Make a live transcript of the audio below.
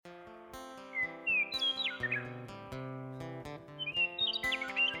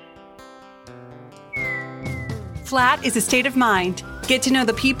Flat is a state of mind. Get to know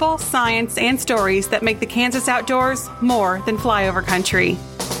the people, science, and stories that make the Kansas outdoors more than flyover country.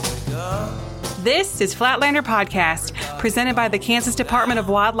 This is Flatlander Podcast, presented by the Kansas Department of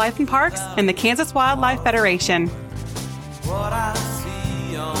Wildlife and Parks and the Kansas Wildlife Federation. What I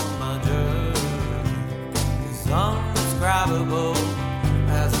see on my journey is undescribable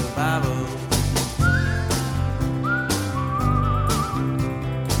as the Bible.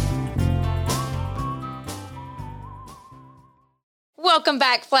 Welcome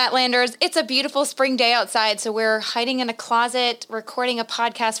back, Flatlanders. It's a beautiful spring day outside, so we're hiding in a closet, recording a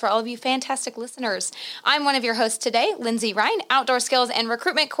podcast for all of you fantastic listeners. I'm one of your hosts today, Lindsay Ryan, Outdoor Skills and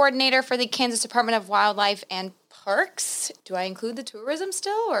Recruitment Coordinator for the Kansas Department of Wildlife and Parks. Do I include the tourism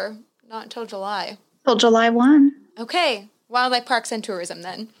still, or not until July? Till July 1. Okay, Wildlife, Parks, and Tourism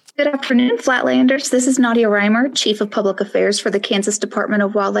then. Good afternoon, Flatlanders. This is Nadia Reimer, Chief of Public Affairs for the Kansas Department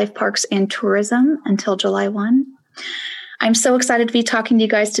of Wildlife, Parks, and Tourism until July 1. I'm so excited to be talking to you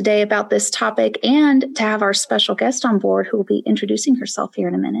guys today about this topic and to have our special guest on board who will be introducing herself here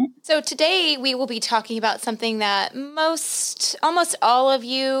in a minute. So today we will be talking about something that almost all of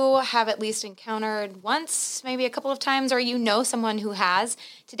you have at least encountered once, maybe a couple of times, or you know someone who has.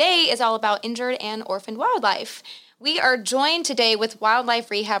 Today is all about injured and orphaned wildlife. We are joined today with wildlife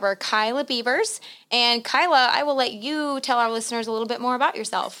rehabber Kyla Beavers. And Kyla, I will let you tell our listeners a little bit more about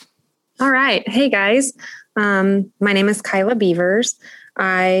yourself. All right. Hey, guys. My name is Kyla Beavers.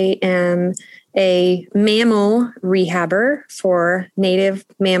 I am a mammal rehabber for native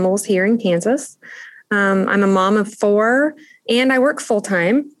mammals here in Kansas. I'm a mom of 4, and I work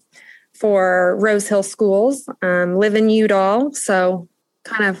full-time for Rose Hill Schools. Live in Udall, so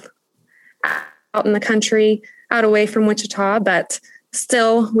kind of out in the country, out away from Wichita, but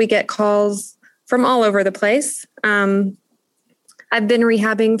still we get calls from all over the place. I've been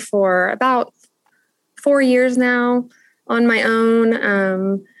rehabbing for about 4 years now on my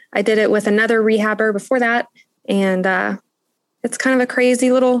own. I did it with another rehabber before that. And it's kind of a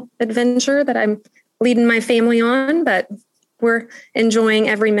crazy little adventure that I'm leading my family on, but we're enjoying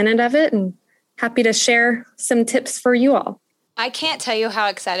every minute of it and happy to share some tips for you all. I can't tell you how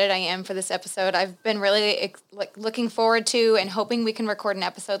excited I am for this episode. I've been really looking forward to and hoping we can record an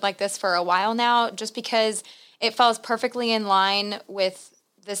episode like this for a while now, just because it falls perfectly in line with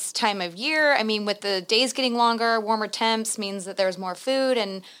this time of year. I mean, with the days getting longer, warmer temps means that there's more food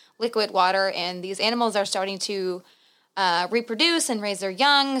and liquid water, and these animals are starting to reproduce and raise their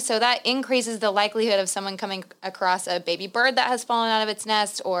young. So that increases the likelihood of someone coming across a baby bird that has fallen out of its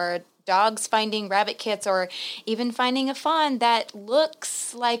nest, or dogs finding rabbit kits, or even finding a fawn that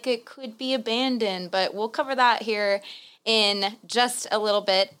looks like it could be abandoned. But we'll cover that here in just a little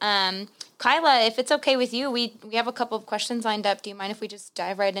bit. Kyla, if it's okay with you, we have a couple of questions lined up. Do you mind if we just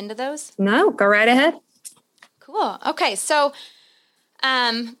dive right into those? No, go right ahead. Cool. Okay, so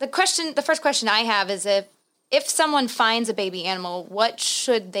the first question I have is if someone finds a baby animal, what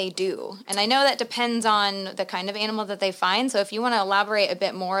should they do? And I know that depends on the kind of animal that they find. So if you want to elaborate a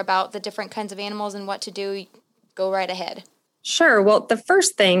bit more about the different kinds of animals and what to do, go right ahead. Sure. Well, the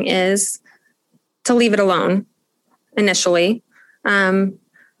first thing is to leave it alone initially.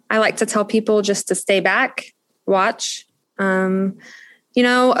 I like to tell people just to stay back, watch. A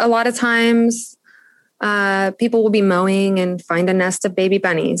lot of times people will be mowing and find a nest of baby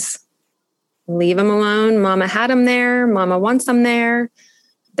bunnies. Leave them alone. Mama had them there. Mama wants them there.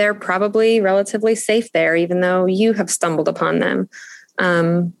 They're probably relatively safe there, even though you have stumbled upon them.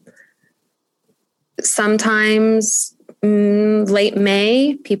 Sometimes late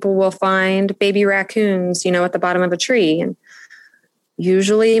May, people will find baby raccoons, at the bottom of a tree. And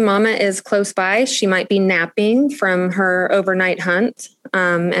usually mama is close by. She might be napping from her overnight hunt,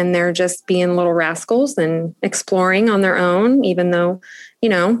 and they're just being little rascals and exploring on their own, even though,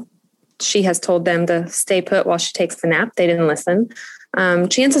 she has told them to stay put while she takes the nap. They didn't listen.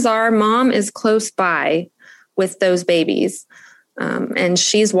 Chances are mom is close by with those babies, and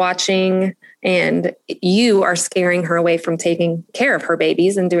she's watching, and you are scaring her away from taking care of her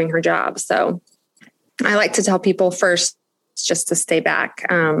babies and doing her job. So I like to tell people first, just to stay back.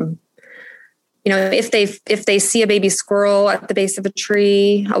 If they see a baby squirrel at the base of a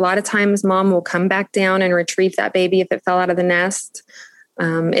tree, a lot of times mom will come back down and retrieve that baby if it fell out of the nest.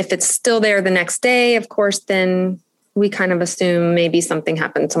 If it's still there the next day, of course, then we kind of assume maybe something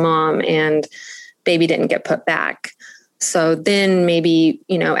happened to mom and baby didn't get put back. So then maybe,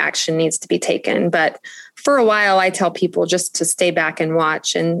 action needs to be taken. But for a while, I tell people just to stay back and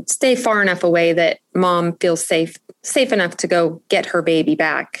watch and stay far enough away that mom feels safe enough to go get her baby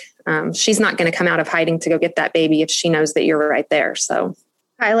back. She's not going to come out of hiding to go get that baby if she knows that you're right there. So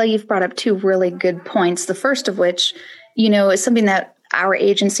Kyla, you've brought up two really good points. The first of which, is something that our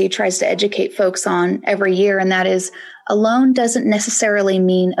agency tries to educate folks on every year, and that is alone doesn't necessarily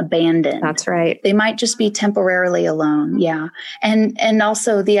mean abandoned. That's right. They might just be temporarily alone. Yeah. And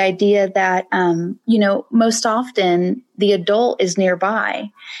also the idea that, most often the adult is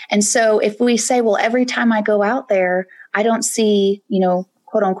nearby. And so if we say, well, every time I go out there, I don't see,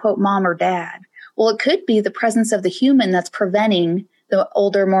 quote unquote, mom or dad. Well, it could be the presence of the human that's preventing the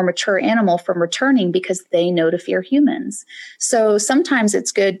older, more mature animal from returning because they know to fear humans. So sometimes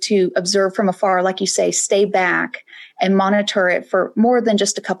it's good to observe from afar, like you say, stay back and monitor it for more than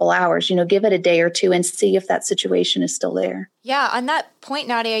just a couple hours, give it a day or two and see if that situation is still there. Yeah. On that point,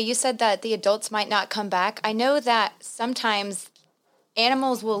 Nadia, you said that the adults might not come back. I know that sometimes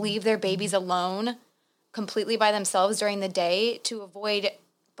animals will leave their babies alone completely by themselves during the day to avoid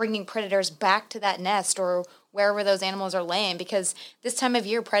bringing predators back to that nest or wherever those animals are laying, because this time of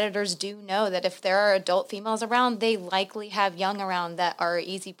year, predators do know that if there are adult females around, they likely have young around that are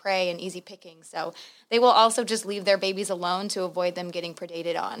easy prey and easy picking. So they will also just leave their babies alone to avoid them getting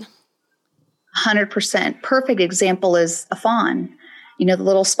predated on. 100%. Perfect example is a fawn. The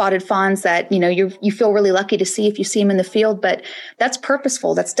little spotted fawns that, you feel really lucky to see if you see them in the field, but that's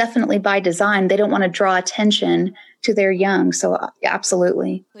purposeful. That's definitely by design. They don't want to draw attention to their young. So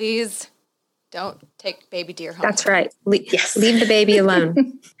absolutely. Please don't take baby deer home. That's right. Yes. Leave the baby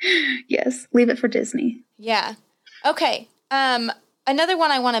alone. Yes. Leave it for Disney. Yeah. Okay. Another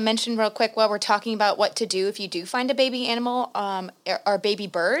one I want to mention real quick while we're talking about what to do if you do find a baby animal are baby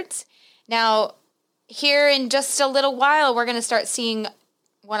birds. Now, here in just a little while, we're going to start seeing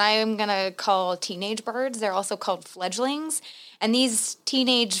what I am going to call teenage birds. They're also called fledglings. And these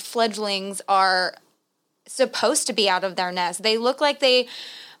teenage fledglings are supposed to be out of their nest. They look like they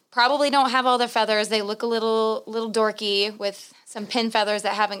probably don't have all their feathers. They look a little dorky with some pin feathers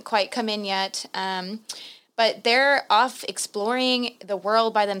that haven't quite come in yet. But they're off exploring the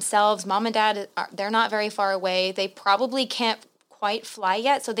world by themselves. Mom and dad, they're not very far away. They probably can't quite fly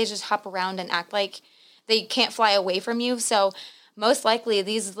yet, so they just hop around and act like they can't fly away from you. So most likely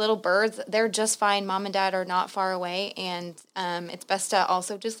these little birds, they're just fine. Mom and dad are not far away, and it's best to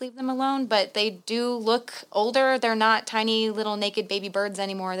also just leave them alone. But they do look older. They're not tiny little naked baby birds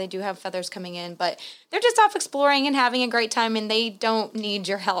anymore. They do have feathers coming in, but they're just off exploring and having a great time, and they don't need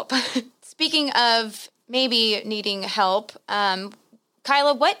your help. Speaking of maybe needing help,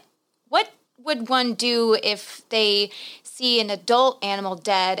 Kyla, what would one do if they see an adult animal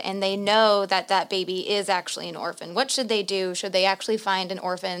dead and they know that that baby is actually an orphan? What should they do? Should they actually find an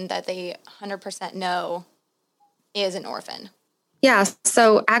orphan that they 100% know is an orphan? Yeah.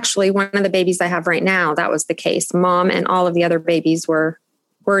 So actually, one of the babies I have right now, that was the case. Mom and all of the other babies were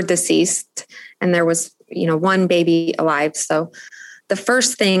deceased, and there was, one baby alive. So the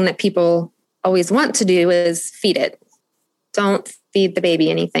first thing that people always want to do is feed it. Don't feed the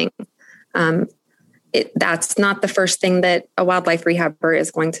baby anything. That's not the first thing that a wildlife rehabber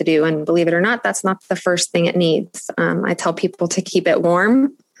is going to do. And believe it or not, that's not the first thing it needs. I tell people to keep it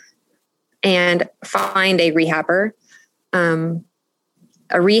warm and find a rehabber. A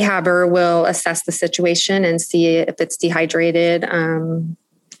rehabber will assess the situation and see if it's dehydrated,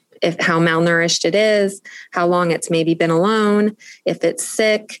 how malnourished it is, how long it's maybe been alone, if it's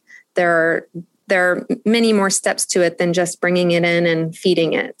sick. There are many more steps to it than just bringing it in and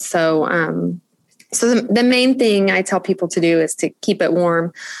feeding it. So the main thing I tell people to do is to keep it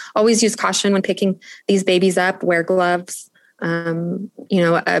warm. Always use caution when picking these babies up. Wear gloves. A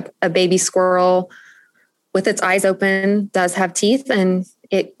baby squirrel with its eyes open does have teeth, and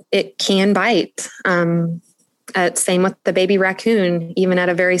it can bite. Same with the baby raccoon. Even at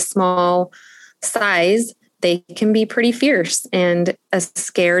a very small size, they can be pretty fierce, and a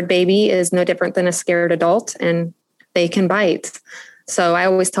scared baby is no different than a scared adult, and they can bite. So I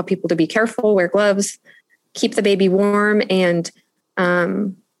always tell people to be careful, wear gloves, keep the baby warm, and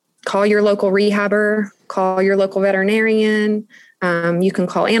call your local rehabber, call your local veterinarian. You can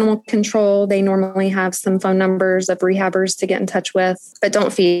call animal control. They normally have some phone numbers of rehabbers to get in touch with, but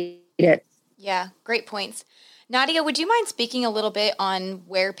don't feed it. Yeah, great points. Nadia, would you mind speaking a little bit on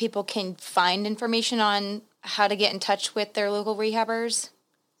where people can find information on how to get in touch with their local rehabbers?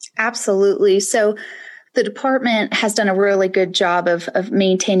 Absolutely. So the department has done a really good job of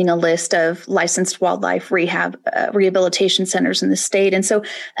maintaining a list of licensed wildlife rehabilitation centers in the state. And so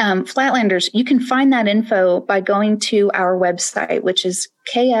Flatlanders, you can find that info by going to our website, which is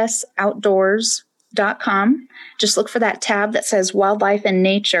ksoutdoors.com. Just look for that tab that says Wildlife and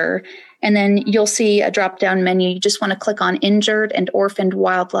Nature, And then you'll see a drop-down menu. You just want to click on injured and orphaned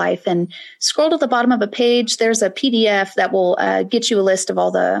wildlife and scroll to the bottom of a page. There's a PDF that will get you a list of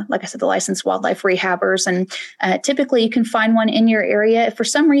all the, like I said, the licensed wildlife rehabbers. And typically you can find one in your area. If for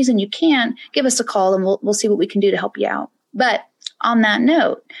some reason you can't, give us a call and we'll see what we can do to help you out. But on that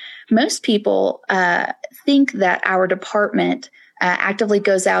note, most people think that our department actively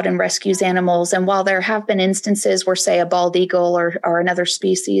goes out and rescues animals. And while there have been instances where, say, a bald eagle or another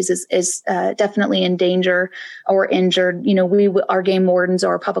species is definitely in danger or injured, our game wardens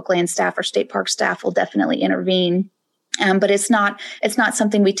or public land staff or state park staff will definitely intervene. But it's not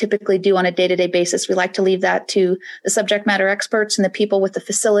something we typically do on a day-to-day basis. We like to leave that to the subject matter experts and the people with the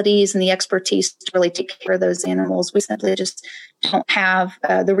facilities and the expertise to really take care of those animals. We simply just don't have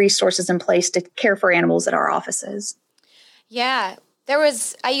the resources in place to care for animals at our offices. Yeah,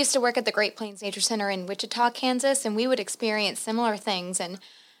 I used to work at the Great Plains Nature Center in Wichita, Kansas, and we would experience similar things. And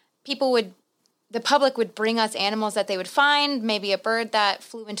the public would bring us animals that they would find, maybe a bird that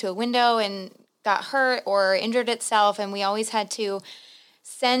flew into a window and got hurt or injured itself. And we always had to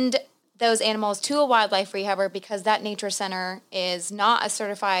send those animals to a wildlife rehabber because that nature center is not a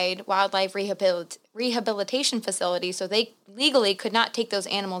certified wildlife rehabilitation facility. So they legally could not take those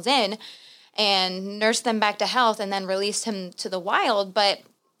animals in and nurse them back to health and then release them to the wild. But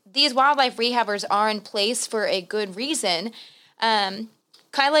these wildlife rehabbers are in place for a good reason.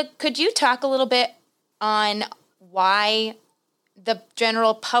 Kyla, could you talk a little bit on why the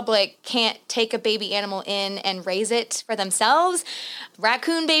general public can't take a baby animal in and raise it for themselves?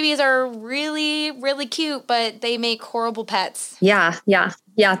 Raccoon babies are really, really cute, but they make horrible pets. Yeah,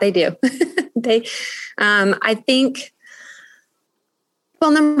 they do. I think,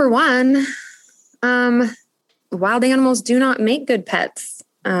 well, number one, wild animals do not make good pets.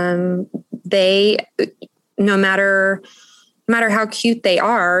 They, no matter how cute they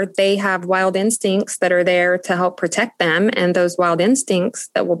are, they have wild instincts that are there to help protect them. And those wild instincts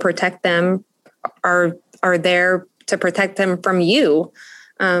that will protect them are there to protect them from you.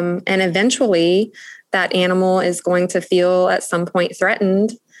 And eventually that animal is going to feel at some point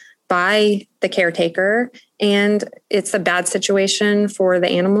threatened by the caretaker. And it's a bad situation for the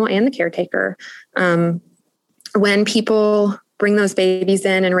animal and the caretaker. When people bring those babies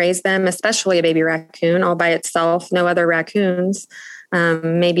in and raise them, especially a baby raccoon all by itself, no other raccoons,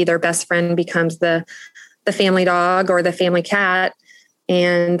 maybe their best friend becomes the family dog or the family cat.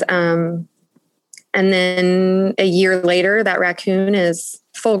 And then a year later, that raccoon is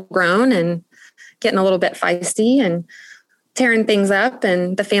full grown and getting a little bit feisty and tearing things up.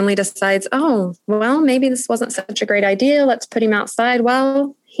 And the family decides, oh, well, maybe this wasn't such a great idea. Let's put him outside.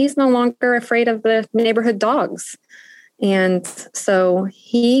 Well, he's no longer afraid of the neighborhood dogs. And so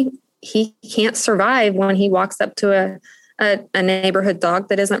he can't survive when he walks up to a neighborhood dog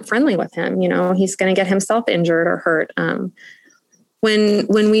that isn't friendly with him. He's going to get himself injured or hurt. When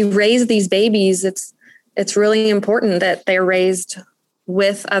we raise these babies, it's really important that they're raised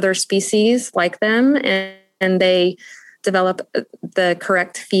with other species like them, and they develop the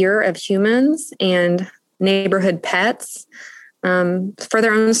correct fear of humans and neighborhood pets for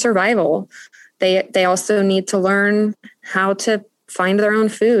their own survival. They also need to learn how to find their own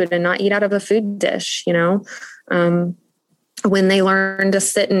food and not eat out of a food dish. When they learn to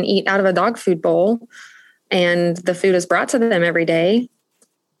sit and eat out of a dog food bowl and the food is brought to them every day,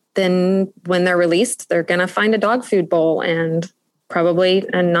 then when they're released, they're going to find a dog food bowl and probably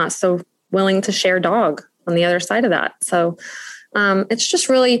not so willing to share dog on the other side of that. So it's just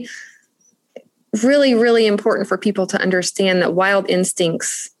really, really, really important for people to understand that wild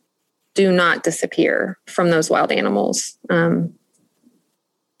instincts do not disappear from those wild animals.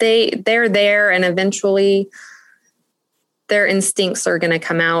 They're there, and eventually their instincts are going to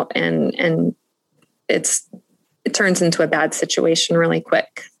come out, and it turns into a bad situation really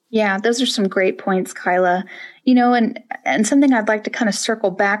quick. Yeah, those are some great points, Kyla. And something I'd like to kind of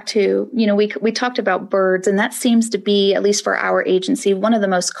circle back to, we talked about birds, and that seems to be, at least for our agency, one of the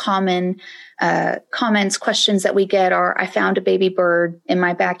most common questions that we get are, I found a baby bird in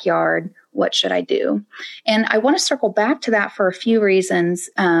my backyard. What should I do? And I want to circle back to that for a few reasons.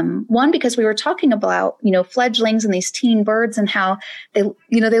 One, because we were talking about, fledglings and these teen birds and how they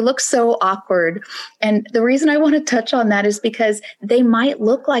look so awkward. And the reason I want to touch on that is because they might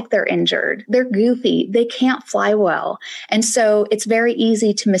look like they're injured. They're goofy. They can't fly well. And so it's very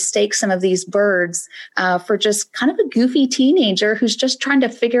easy to mistake some of these birds for just kind of a goofy teenager who's just trying to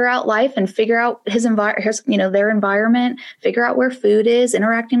figure out life and figure out their environment, figure out where food is,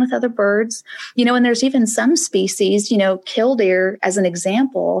 interacting with other birds. And there's even some species, killdeer as an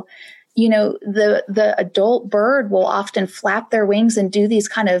example, the adult bird will often flap their wings and do these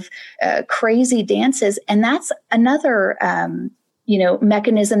kind of crazy dances. And that's another,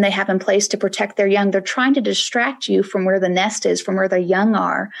 mechanism they have in place to protect their young. They're trying to distract you from where the nest is, from where the young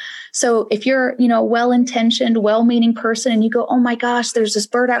are. So if you're, a well-intentioned, well-meaning person and you go, oh my gosh, there's this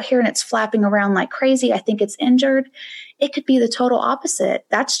bird out here and it's flapping around like crazy, I think it's injured. It could be the total opposite.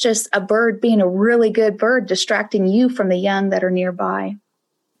 That's just a bird being a really good bird, distracting you from the young that are nearby.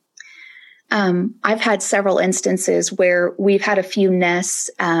 I've had several instances where we've had a few nests,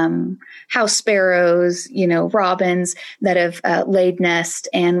 house sparrows, robins that have laid nests,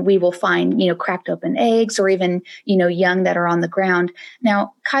 and we will find, cracked open eggs or even, young that are on the ground.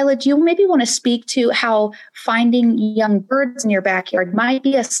 Now, Kyla, do you maybe want to speak to how finding young birds in your backyard might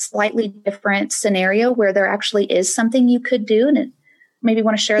be a slightly different scenario where there actually is something you could do, and maybe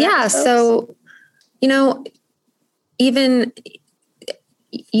want to share that with folks? So, even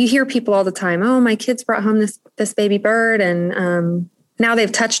you hear people all the time, oh, my kids brought home this baby bird and now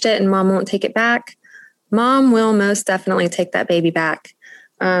they've touched it and mom won't take it back. Mom will most definitely take that baby back.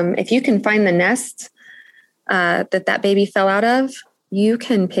 If you can find the nest that baby fell out of, you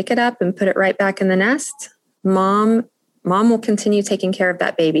can pick it up and put it right back in the nest. Mom will continue taking care of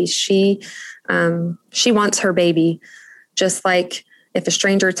that baby. She wants her baby, just like if a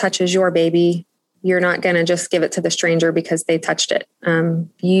stranger touches your baby, you're not going to just give it to the stranger because they touched it.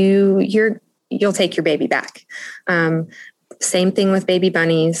 You'll take your baby back. Same thing with baby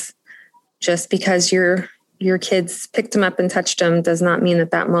bunnies. Just because your kids picked them up and touched them does not mean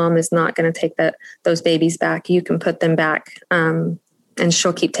that mom is not going to take those babies back. You can put them back, and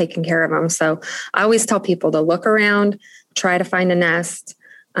she'll keep taking care of them. So I always tell people to look around, try to find a nest.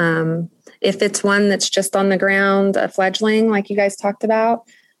 If it's one that's just on the ground, a fledgling, like you guys talked about,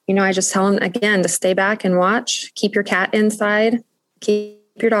 I just tell them again to stay back and watch, keep your cat inside, keep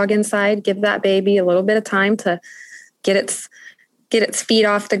your dog inside, give that baby a little bit of time to get its feet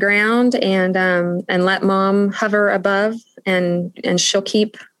off the ground and let mom hover above and she'll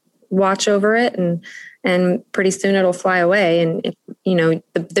keep watch over it and pretty soon it'll fly away. And if,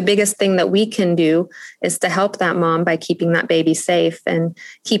 the biggest thing that we can do is to help that mom by keeping that baby safe and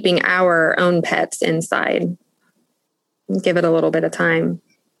keeping our own pets inside. Give it a little bit of time.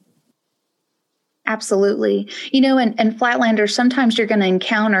 Absolutely. And Flatlanders, sometimes you're going to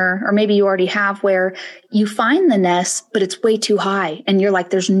encounter, or maybe you already have, where you find the nest, but it's way too high. And you're like,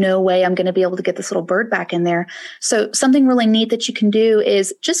 there's no way I'm going to be able to get this little bird back in there. So something really neat that you can do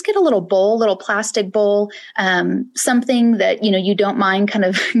is just get a little plastic bowl, something that, you don't mind kind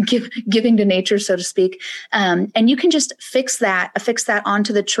of giving to nature, so to speak. And you can just fix that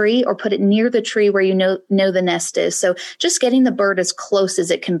onto the tree or put it near the tree where know the nest is. So just getting the bird as close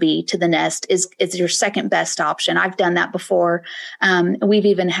as it can be to the nest is your second best option. I've done that before. We've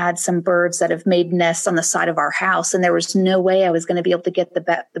even had some birds that have made nests on the side of our house, and there was no way I was going to be able to get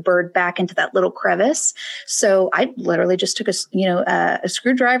the bird back into that little crevice. So I literally just took a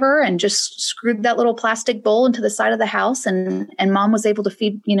screwdriver and just screwed that little plastic bowl into the side of the house, and mom was able to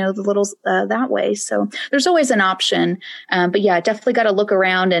feed the littles that way. So there's always an option, but yeah, definitely got to look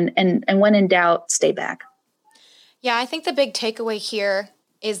around and when in doubt, stay back. Yeah, I think the big takeaway here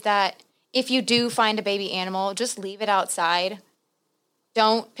is that if you do find a baby animal, just leave it outside.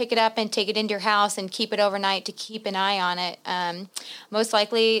 Don't pick it up and take it into your house and keep it overnight to keep an eye on it. Most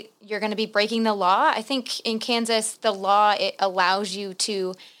likely, you're going to be breaking the law. I think in Kansas, the law, it allows you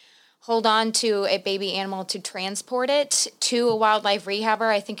to hold on to a baby animal to transport it to a wildlife rehabber.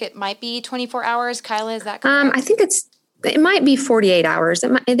 I think it might be 24 hours. Kyla, is that correct? I think it might be 48 hours.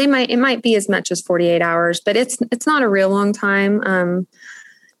 It might be as much as 48 hours, but it's not a real long time.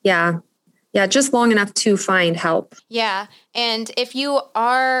 Yeah, just long enough to find help. Yeah, and if you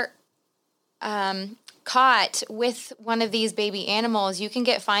are caught with one of these baby animals, you can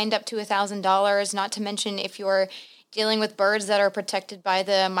get fined up to $1,000, not to mention if you're dealing with birds that are protected by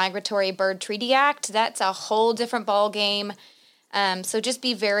the Migratory Bird Treaty Act. That's a whole different ball game. So just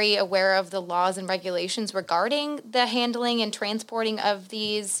be very aware of the laws and regulations regarding the handling and transporting of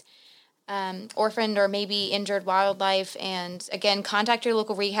these orphaned or maybe injured wildlife. And again, contact your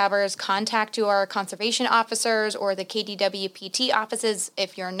local rehabbers, contact your conservation officers or the KDWPT offices.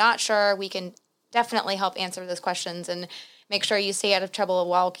 If you're not sure, we can definitely help answer those questions and make sure you stay out of trouble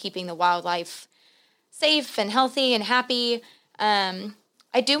while keeping the wildlife safe and healthy and happy.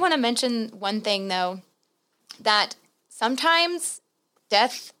 I do want to mention one thing, though, that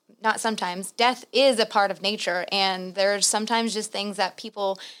death is a part of nature, and there's sometimes just things that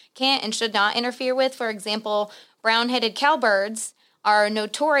people can't and should not interfere with. For example, brown-headed cowbirds are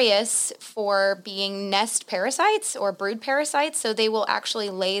notorious for being nest parasites or brood parasites. So they will actually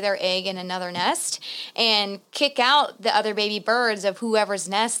lay their egg in another nest and kick out the other baby birds of whoever's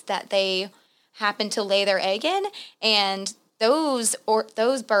nest that they happen to lay their egg in. And those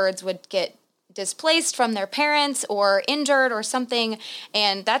birds would get displaced from their parents or injured or something.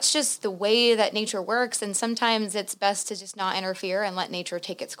 And that's just the way that nature works. And sometimes it's best to just not interfere and let nature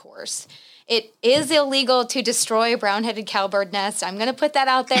take its course. It is illegal to destroy a brown-headed cowbird nest. I'm going to put that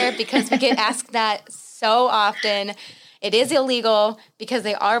out there because we get asked that so often. It is illegal because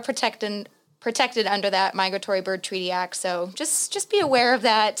they are protected under that Migratory Bird Treaty Act. So just be aware of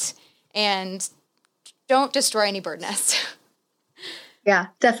that and don't destroy any bird nests. Yeah,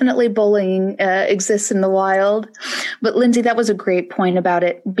 definitely bullying exists in the wild. But Lindsay, that was a great point about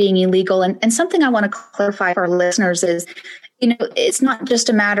it being illegal. And something I want to clarify for our listeners is, it's not just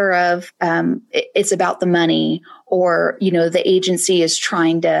a matter of it's about the money or, the agency is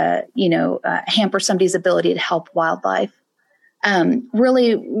trying to, hamper somebody's ability to help wildlife.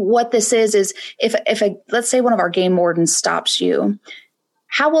 Really what this is if let's say one of our game wardens stops you,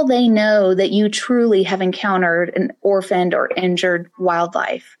 how will they know that you truly have encountered an orphaned or injured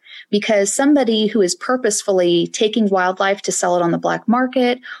wildlife? Because somebody who is purposefully taking wildlife to sell it on the black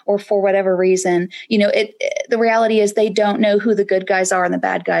market or for whatever reason, the reality is they don't know who the good guys are and the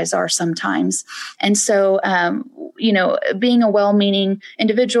bad guys are sometimes. And so, being a well-meaning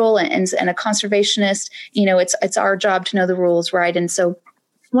individual and a conservationist, it's our job to know the rules, right? And so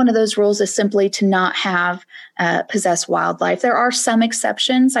one of those rules is simply to not have possess wildlife. There are some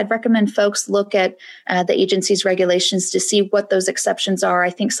exceptions. I'd recommend folks look at the agency's regulations to see what those exceptions are. I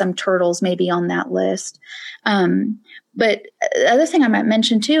think some turtles may be on that list. But the other thing I might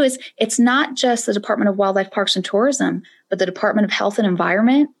mention too is it's not just the Department of Wildlife, Parks and Tourism, but the Department of Health and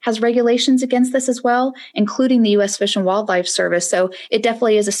Environment has regulations against this as well, including the U.S. Fish and Wildlife Service. So it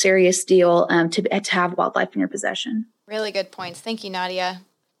definitely is a serious deal to have wildlife in your possession. Really good points. Thank you, Nadia.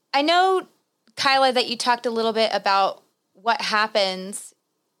 I know, Kyla, that you talked a little bit about what happens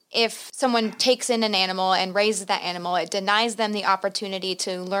if someone takes in an animal and raises that animal. It denies them the opportunity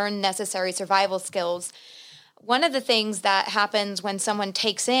to learn necessary survival skills. One of the things that happens when someone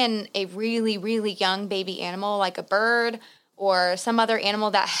takes in a really, really young baby animal like a bird or some other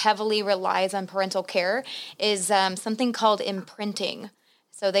animal that heavily relies on parental care is something called imprinting.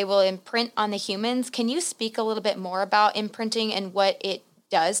 So they will imprint on the humans. Can you speak a little bit more about imprinting and what it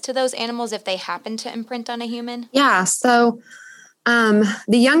does to those animals if they happen to imprint on a human? Yeah. So the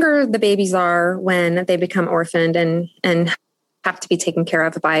younger the babies are when they become orphaned and have to be taken care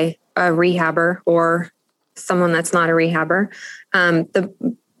of by a rehabber or someone that's not a rehabber,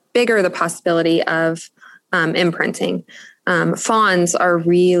 the bigger the possibility of imprinting. Fawns are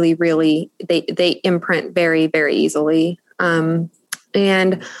really, really, they imprint very, very easily.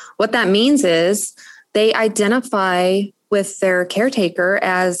 And what that means is they identify with their caretaker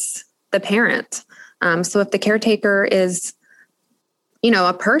as the parent. So if the caretaker is,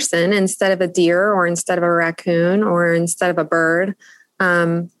 a person instead of a deer or instead of a raccoon or instead of a bird,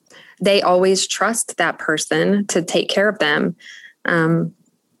 they always trust that person to take care of them,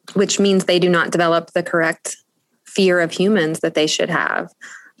 which means they do not develop the correct fear of humans that they should have.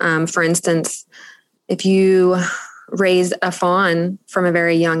 For instance, if you raise a fawn from a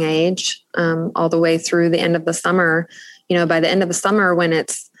very young age, all the way through the end of the summer, by the end of the summer when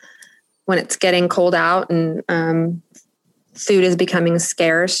it's getting cold out and food is becoming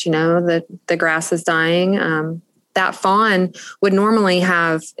scarce, the grass is dying, that fawn would normally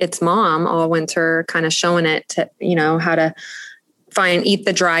have its mom all winter kind of showing it to, how to eat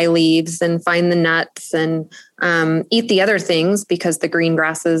the dry leaves and find the nuts and eat the other things because the green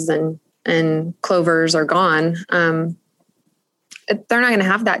grasses and clovers are gone. They're not going to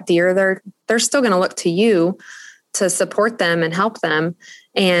have that deer. They're still going to look to you to support them and help them.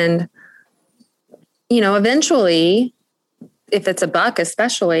 And, eventually, if it's a buck,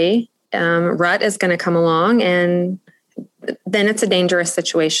 especially, rut is going to come along and then it's a dangerous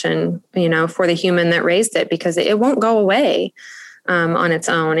situation, for the human that raised it because it won't go away on its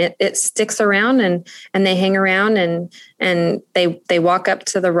own. It sticks around and they hang around and they walk up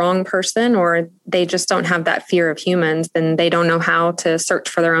to the wrong person or they just don't have that fear of humans and they don't know how to search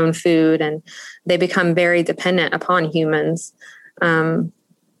for their own food and they become very dependent upon humans.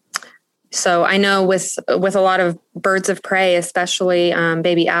 So I know with a lot of birds of prey, especially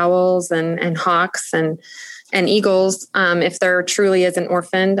baby owls and hawks and eagles, if there truly is an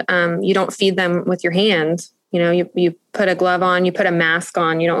orphaned, you don't feed them with your hand. You put a glove on, you put a mask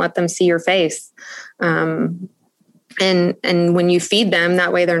on, you don't let them see your face. And when you feed them,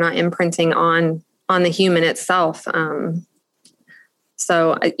 that way they're not imprinting on the human itself.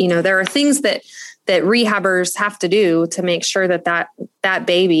 So, there are things that rehabbers have to do to make sure that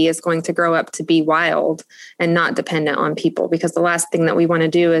baby is going to grow up to be wild and not dependent on people, because the last thing that we want to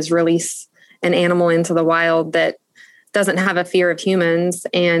do is release an animal into the wild that doesn't have a fear of humans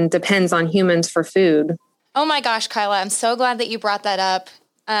and depends on humans for food. Oh my gosh, Kyla, I'm so glad that you brought that up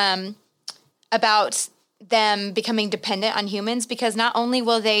about them becoming dependent on humans, because not only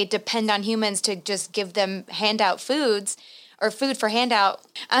will they depend on humans to just give them handout foods or food for handout,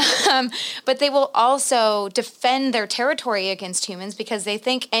 but they will also defend their territory against humans, because they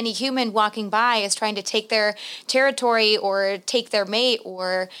think any human walking by is trying to take their territory or take their mate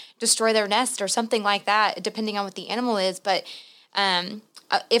or destroy their nest or something like that, depending on what the animal is. But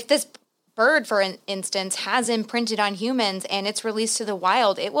if this bird, for instance, has imprinted on humans and it's released to the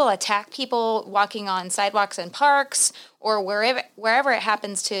wild, it will attack people walking on sidewalks and parks or wherever it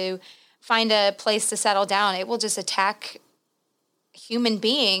happens to find a place to settle down. It will just attack human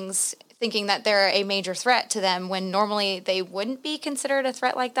beings, thinking that they're a major threat to them when normally they wouldn't be considered a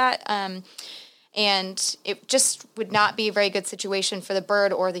threat like that. And it just would not be a very good situation for the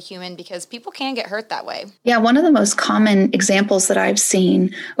bird or the human, because people can get hurt that way. Yeah, one of the most common examples that I've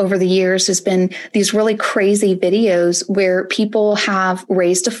seen over the years has been these really crazy videos where people have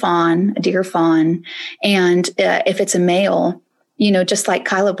raised a deer fawn, and if it's a male, just like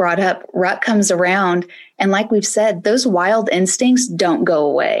Kyla brought up, rut comes around. And like we've said, those wild instincts don't go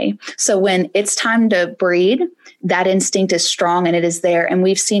away. So when it's time to breed, that instinct is strong and it is there. And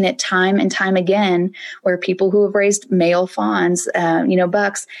we've seen it time and time again where people who have raised male fawns,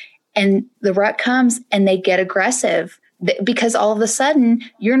 bucks, and the rut comes and they get aggressive because all of a sudden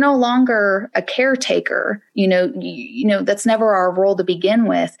you're no longer a caretaker. That's never our role to begin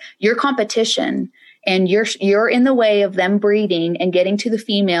with. You're competition. And you're in the way of them breeding and getting to the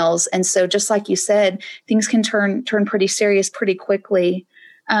females. And so just like you said, things can turn pretty serious pretty quickly.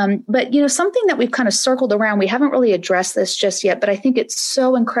 But something that we've kind of circled around, we haven't really addressed this just yet, but I think it's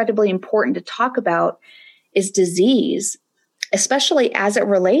so incredibly important to talk about is disease, especially as it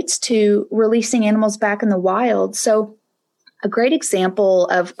relates to releasing animals back in the wild. So a great example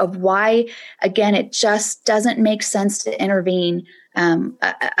of why, again, it just doesn't make sense to intervene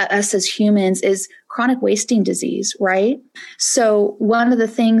us as humans is chronic wasting disease, right? So one of the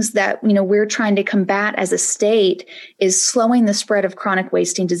things that, we're trying to combat as a state is slowing the spread of chronic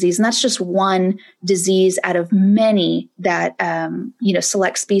wasting disease. And that's just one disease out of many that,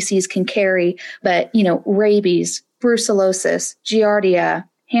 select species can carry. But, rabies, brucellosis, giardia,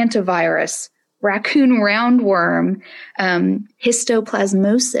 hantavirus, raccoon roundworm,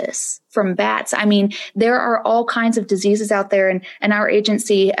 histoplasmosis from bats. I mean, there are all kinds of diseases out there. And our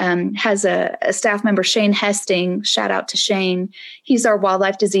agency has a staff member, Shane Hesting. Shout out to Shane. He's our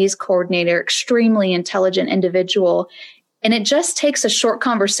wildlife disease coordinator, extremely intelligent individual. And it just takes a short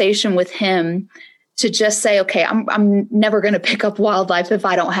conversation with him to just say, okay, I'm never going to pick up wildlife if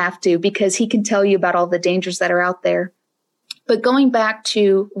I don't have to, because he can tell you about all the dangers that are out there. But going back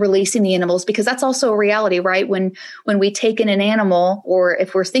to releasing the animals, because that's also a reality, right? When we take in an animal, or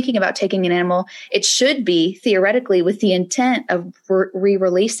if we're thinking about taking an animal, it should be theoretically with the intent of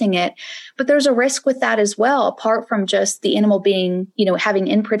re-releasing it. But there's a risk with that as well, apart from just the animal being, having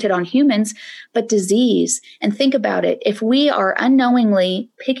imprinted on humans, but disease. And think about it. If we are unknowingly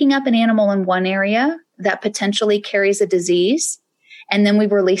picking up an animal in one area that potentially carries a disease, and then we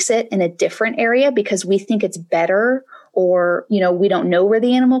release it in a different area because we think it's better, or, we don't know where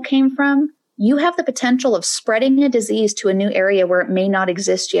the animal came from, you have the potential of spreading a disease to a new area where it may not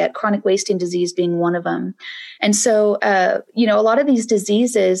exist yet, chronic wasting disease being one of them. And so, a lot of these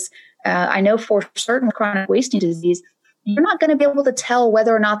diseases, I know for certain chronic wasting disease, you're not going to be able to tell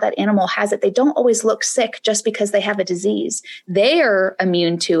whether or not that animal has it. They don't always look sick just because they have a disease. They are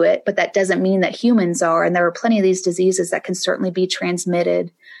immune to it, but that doesn't mean that humans are. And there are plenty of these diseases that can certainly be transmitted.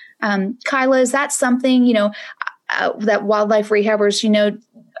 Kyla, is that something, that wildlife rehabbers,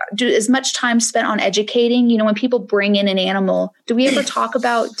 do as much time spent on educating, when people bring in an animal, do we ever talk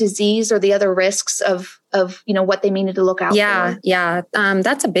about disease or the other risks of what they need to look out for? Yeah.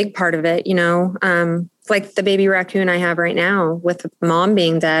 That's a big part of it, like the baby raccoon I have right now with mom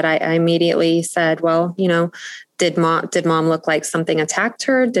being dead. I immediately said, well, did mom look like something attacked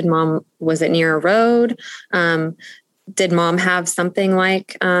her? Was it near a road? Did mom have something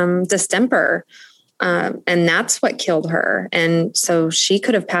like distemper? And that's what killed her. And so she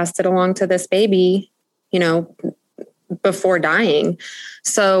could have passed it along to this baby, before dying.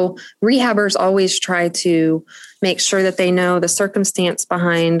 So rehabbers always try to make sure that they know the circumstance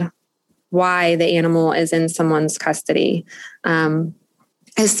behind why the animal is in someone's custody,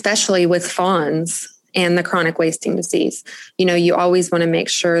 especially with fawns. and the chronic wasting disease. You always want to make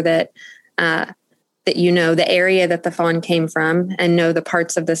sure that the area that the fawn came from, and know the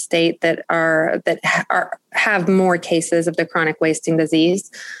parts of the state that have more cases of the chronic wasting disease.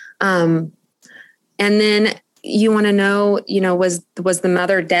 And then you want to know, was the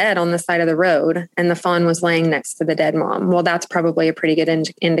mother dead on the side of the road and the fawn was laying next to the dead mom? Well, that's probably a pretty good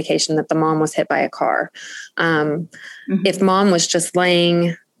indication that the mom was hit by a car. If mom was just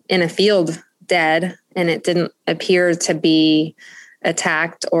laying in a field dead and it didn't appear to be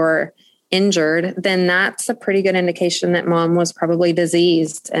attacked or injured, then that's a pretty good indication that mom was probably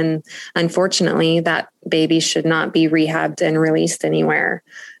diseased. And unfortunately, that baby should not be rehabbed and released anywhere,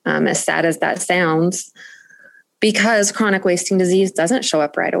 as sad as that sounds, because chronic wasting disease doesn't show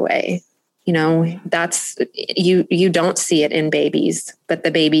up right away. That's you don't see it in babies, but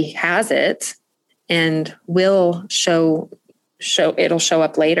the baby has it and will it'll show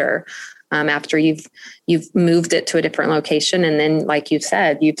up later. After you've moved it to a different location. And then, like you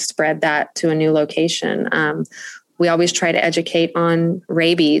said, you've spread that to a new location. We always try to educate on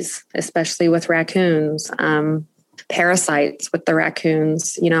rabies, especially with raccoons, parasites with the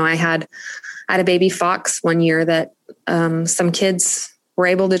raccoons. I had a baby fox one year that some kids were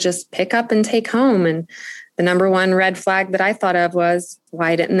able to just pick up and take home. And the number one red flag that I thought of was,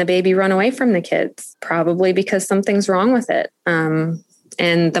 why didn't the baby run away from the kids? Probably because something's wrong with it.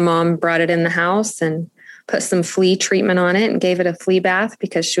 And the mom brought it in the house and put some flea treatment on it and gave it a flea bath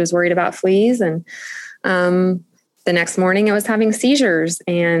because she was worried about fleas. And the next morning it was having seizures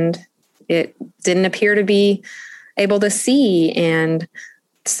and it didn't appear to be able to see. And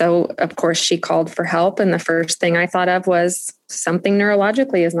so, of course, she called for help. And the first thing I thought of was something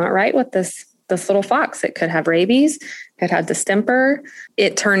neurologically is not right with this little fox. It could have rabies, it had distemper.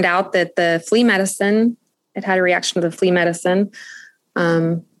 It turned out that the flea medicine, it had a reaction to the flea medicine.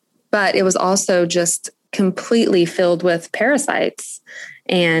 But it was also just completely filled with parasites,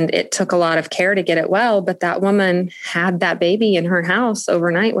 and it took a lot of care to get it well. But that woman had that baby in her house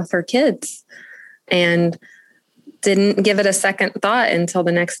overnight with her kids and didn't give it a second thought until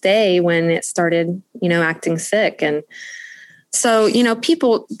the next day when it started, acting sick. And so,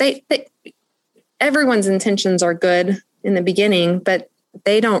 people, everyone's intentions are good in the beginning, but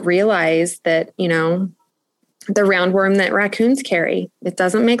they don't realize that, the roundworm that raccoons carry, it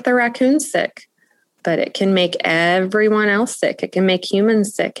doesn't make the raccoons sick, but it can make everyone else sick. It can make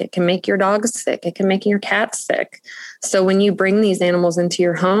humans sick. It can make your dogs sick. It can make your cats sick. So when you bring these animals into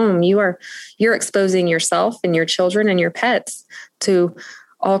your home, you're exposing yourself and your children and your pets to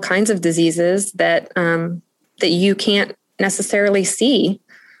all kinds of diseases that you can't necessarily see.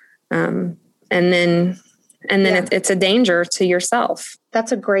 And then it's a danger to yourself.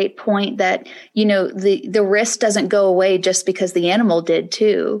 That's a great point that, the risk doesn't go away just because the animal did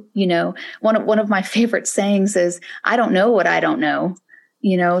too. One of my favorite sayings is, I don't know what I don't know.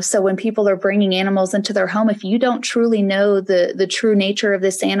 So when people are bringing animals into their home, if you don't truly know the true nature of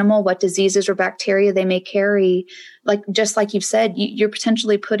this animal, what diseases or bacteria they may carry, just like you've said, you're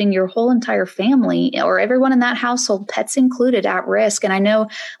potentially putting your whole entire family or everyone in that household, pets included, at risk. And I know,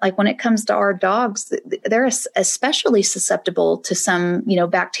 when it comes to our dogs, they're especially susceptible to some,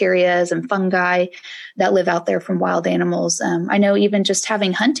 bacteria and fungi that live out there from wild animals. I know even just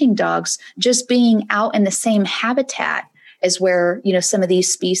having hunting dogs, just being out in the same habitat is where, some of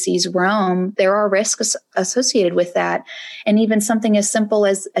these species roam. There are risks associated with that. And even something as simple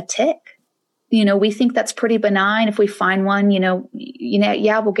as a tick. We think that's pretty benign. If we find one,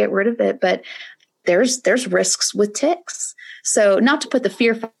 we'll get rid of it. But there's risks with ticks. So not to put the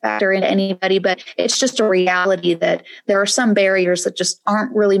fear factor into anybody, but it's just a reality that there are some barriers that just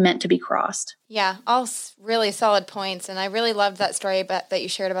aren't really meant to be crossed. Yeah, all really solid points. And I really loved that story that you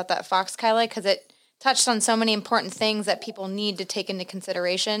shared about that fox, Kyla, because it touched on so many important things that people need to take into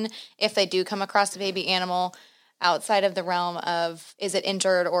consideration if they do come across a baby animal outside of the realm of, is it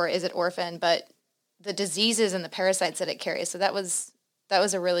injured or is it orphaned, but the diseases and the parasites that it carries. So that was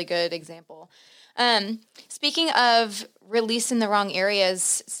a really good example. Speaking of release in the wrong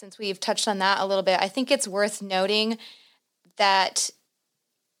areas, since we've touched on that a little bit, I think it's worth noting that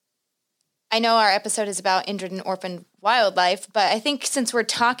I know our episode is about injured and orphaned wildlife, but I think since we're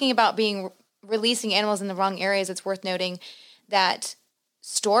talking about releasing animals in the wrong areas, it's worth noting that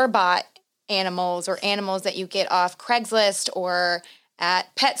store-bought animals or animals that you get off Craigslist or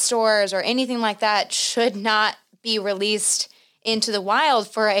at pet stores or anything like that should not be released into the wild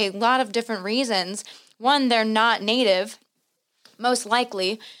for a lot of different reasons. One, they're not native, most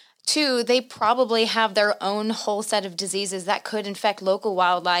likely. Two, they probably have their own whole set of diseases that could infect local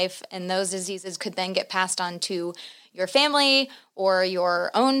wildlife, and those diseases could then get passed on to your family or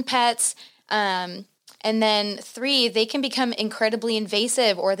your own pets. And then 3, they can become incredibly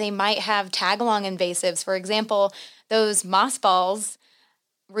invasive, or they might have tag-along invasives. For example, those moss balls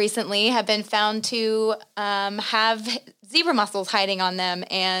recently have been found to have zebra mussels hiding on them.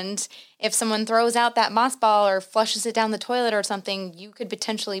 And if someone throws out that moss ball or flushes it down the toilet or something, you could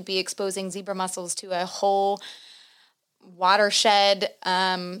potentially be exposing zebra mussels to a whole watershed,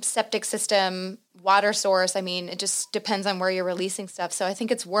 septic system, water source. I mean, it just depends on where you're releasing stuff. So I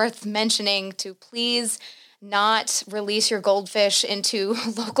think it's worth mentioning to please not release your goldfish into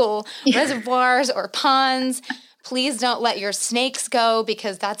local reservoirs or ponds. Please don't let your snakes go,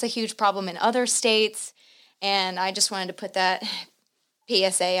 because that's a huge problem in other states. And I just wanted to put that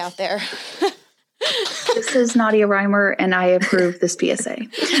PSA out there. This is Nadia Reimer, and I approve this PSA.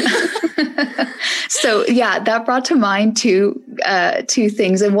 So, yeah, that brought to mind two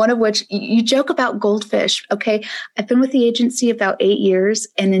things, and one of which you joke about goldfish. Okay, I've been with the agency about 8 years,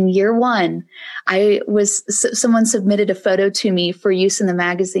 and in year 1, someone submitted a photo to me for use in the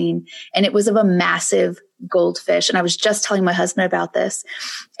magazine, and it was of a massive goldfish. And I was just telling my husband about this.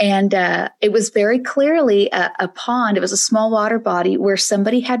 And it was very clearly a pond. It was a small water body where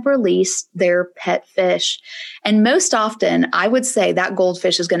somebody had released their pet fish. And most often, I would say that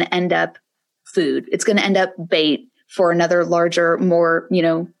goldfish is going to end up food. It's going to end up bait for another larger, more,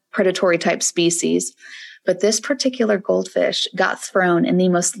 predatory type species. But this particular goldfish got thrown in the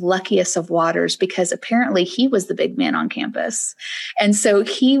most luckiest of waters, because apparently he was the big man on campus. And so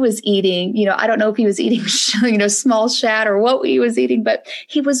he was eating, I don't know if he was eating, small shad or what he was eating, but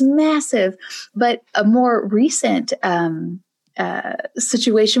he was massive. But a more recent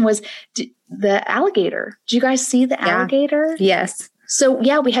situation was the alligator. Did you guys see the alligator? Yes. So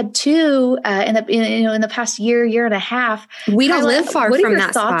yeah, we had 2 in the past year and a half. We don't live far from that spot. What are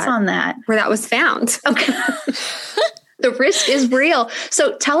your thoughts on that? Where that was found? Okay. The risk is real.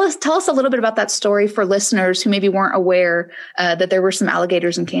 So tell us a little bit about that story for listeners who maybe weren't aware that there were some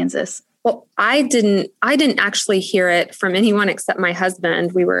alligators in Kansas. Well, I didn't actually hear it from anyone except my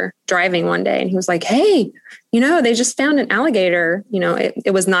husband. We were driving one day and he was like, "Hey, they just found an alligator."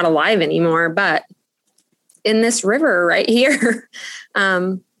 It was not alive anymore, but in this river right here.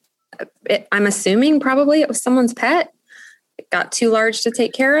 I'm assuming probably it was someone's pet. It got too large to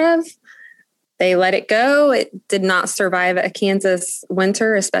take care of. They let it go. It did not survive a Kansas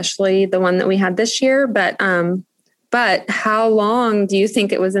winter, especially the one that we had this year. But how long do you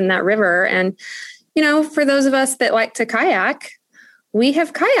think it was in that river? And, for those of us that like to kayak, we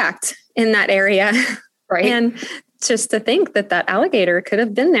have kayaked in that area. Right. And just to think that alligator could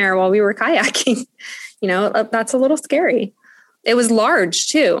have been there while we were kayaking, that's a little scary. It was large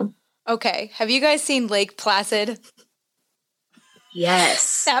too. Okay. Have you guys seen Lake Placid?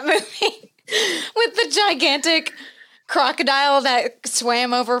 Yes. That movie with the gigantic crocodile that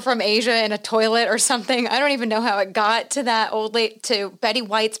swam over from Asia in a toilet or something. I don't even know how it got to that to Betty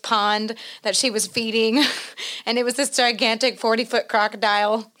White's pond that she was feeding. And it was this gigantic 40-foot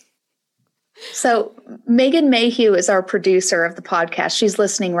crocodile. So Megan Mayhew is our producer of the podcast. She's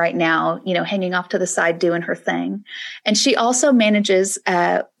listening right now, hanging off to the side, doing her thing. And she also manages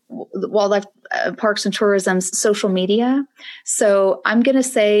Wildlife Parks and Tourism's social media. So I'm going to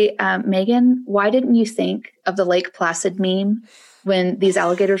say, Megan, why didn't you think of the Lake Placid meme when these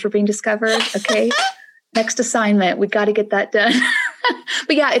alligators were being discovered? Okay. Next assignment, we got to get that done.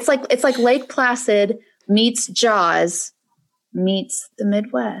 But yeah, it's like Lake Placid meets Jaws meets the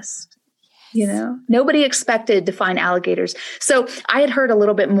Midwest. Nobody expected to find alligators. So I had heard a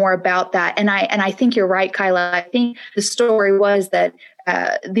little bit more about that. And I think you're right, Kyla. I think the story was that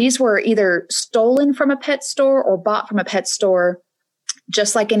these were either stolen from a pet store or bought from a pet store.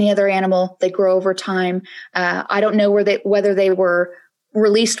 Just like any other animal, they grow over time. I don't know whether they were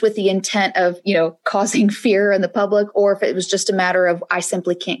released with the intent of, causing fear in the public, or if it was just a matter of, I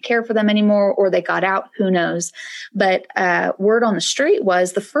simply can't care for them anymore, or they got out, who knows. But word on the street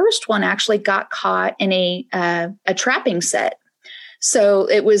was the first one actually got caught in a trapping set. So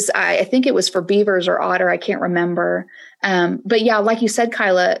it was, I think it was for beavers or otter. I can't remember. But yeah, like you said,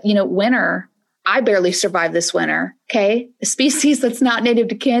 Kyla, winter, I barely survived this winter. Okay. A species that's not native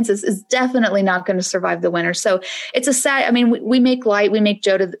to Kansas is definitely not going to survive the winter. So it's a sad, we make light, we make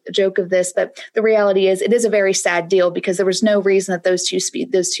joke of this, but the reality is it is a very sad deal because there was no reason that those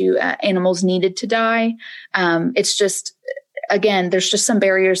two animals needed to die. It's just, again, there's just some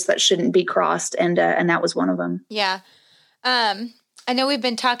barriers that shouldn't be crossed. And that was one of them. Yeah. I know we've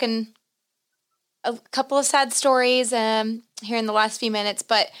been talking a couple of sad stories here in the last few minutes,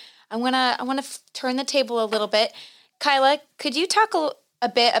 but I want to turn the table a little bit. Kyla, could you talk a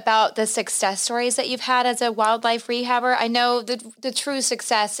bit about the success stories that you've had as a wildlife rehabber? I know the true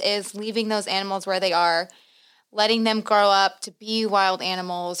success is leaving those animals where they are, letting them grow up to be wild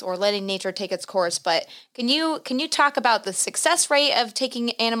animals, or letting nature take its course. But can you talk about the success rate of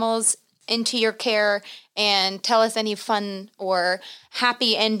taking animals into your care, and tell us any fun or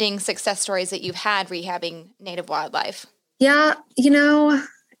happy ending success stories that you've had rehabbing native wildlife? Yeah,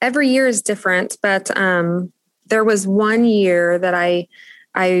 every year is different, but there was one year that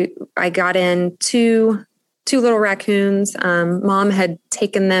I got in two little raccoons. Mom had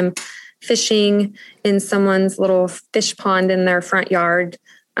taken them fishing in someone's little fish pond in their front yard,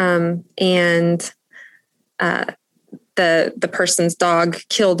 and the person's dog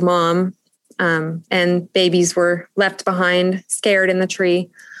killed Mom, and babies were left behind, scared in the tree.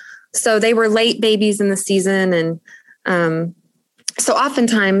 So they were late babies in the season, and so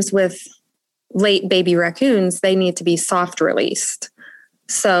oftentimes with late baby raccoons, they need to be soft released.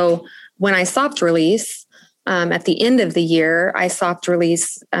 So when I soft release, at the end of the year, I soft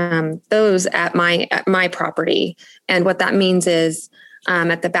release those at my property. And what that means is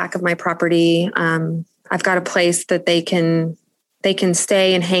at the back of my property, I've got a place that they can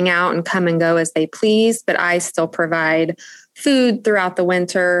stay and hang out and come and go as they please, but I still provide food throughout the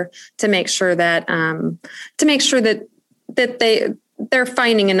winter to make sure that they're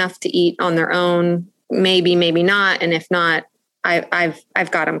finding enough to eat on their own, maybe not. And if not,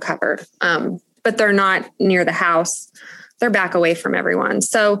 I've got them covered. But they're not near the house. They're back away from everyone.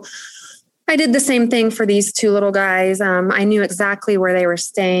 So I did the same thing for these two little guys. I knew exactly where they were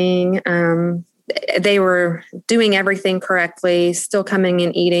staying. They were doing everything correctly, still coming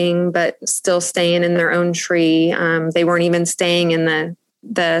and eating, but still staying in their own tree. They weren't even staying in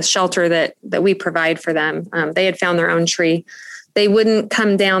the shelter that we provide for them. They had found their own tree. They wouldn't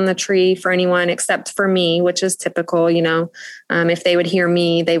come down the tree for anyone except for me, which is typical. If they would hear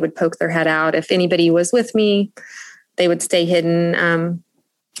me, they would poke their head out. If anybody was with me, they would stay hidden.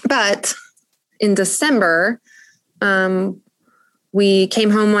 But in December, we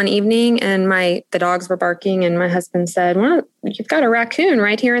came home one evening and the dogs were barking, and my husband said, "Well, you've got a raccoon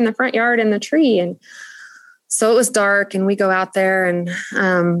right here in the front yard in the tree." And so it was dark, and we go out there,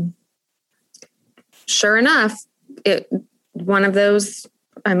 and sure enough, one of those,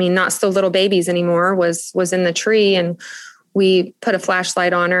 not so little babies anymore, was in the tree, and we put a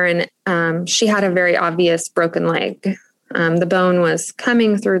flashlight on her, and she had a very obvious broken leg. The bone was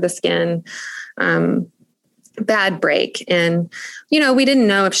coming through the skin, bad break. And, we didn't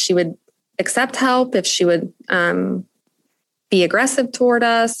know if she would accept help, if she would be aggressive toward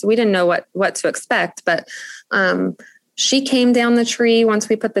us. We didn't know what to expect, but she came down the tree once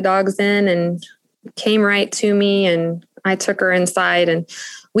we put the dogs in and came right to me, and I took her inside, and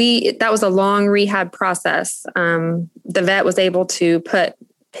that was a long rehab process. The vet was able to put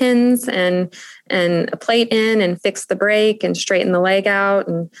pins and a plate in and fix the break and straighten the leg out.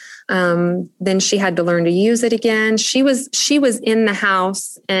 And then she had to learn to use it again. She was in the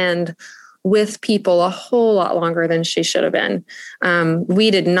house and with people a whole lot longer than she should have been.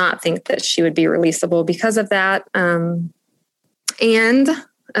 We did not think that she would be releasable because of that. And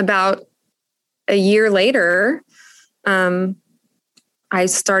about a year later, I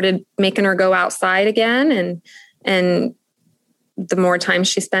started making her go outside again. And the more time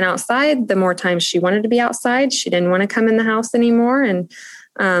she spent outside, the more time she wanted to be outside. She didn't want to come in the house anymore. And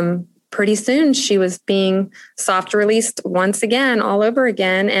pretty soon she was being soft released once again, all over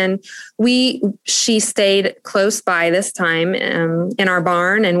again. And she stayed close by this time in our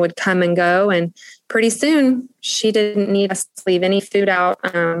barn and would come and go. And pretty soon she didn't need us to leave any food out,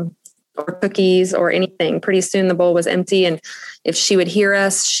 or cookies or anything. Pretty soon the bowl was empty. And if she would hear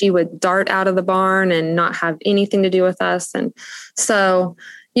us, she would dart out of the barn and not have anything to do with us. And so,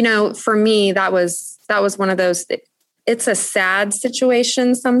 for me, that was one of those, it's a sad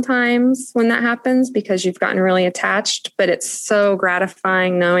situation sometimes when that happens because you've gotten really attached, but it's so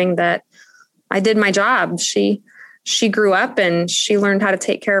gratifying knowing that I did my job. She grew up and she learned how to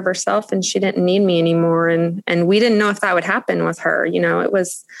take care of herself, and she didn't need me anymore. And we didn't know if that would happen with her.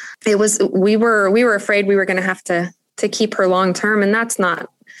 We were afraid we were going to have to keep her long term. And that's not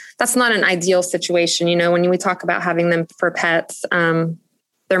an ideal situation. When we talk about having them for pets,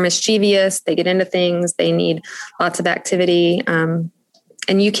 they're mischievous, they get into things, they need lots of activity. And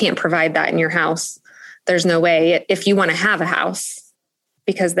you can't provide that in your house. There's no way if you want to have a house,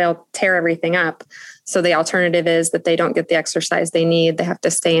 because they'll tear everything up. So the alternative is that they don't get the exercise they need. They have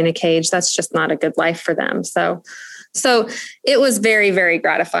to stay in a cage. That's just not a good life for them. So it was very, very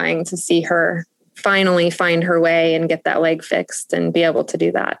gratifying to see her finally find her way and get that leg fixed and be able to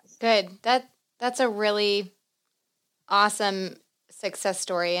do that. Good. That's a really awesome success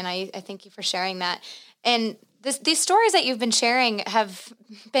story. And I thank you for sharing that. And these stories that you've been sharing have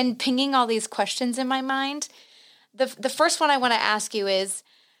been pinging all these questions in my mind. The first one I want to ask you is,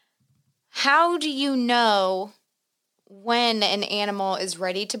 how do you know when an animal is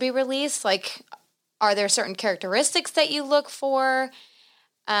ready to be released? Like, are there certain characteristics that you look for?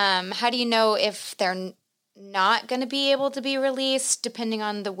 How do you know if they're not going to be able to be released depending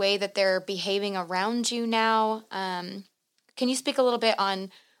on the way that they're behaving around you now? Can you speak a little bit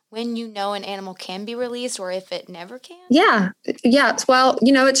on when you know an animal can be released or if it never can? Yeah. Well,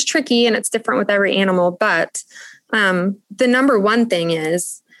 it's tricky and it's different with every animal, but the number one thing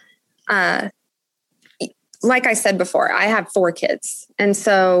is, like I said before, I have 4 kids. And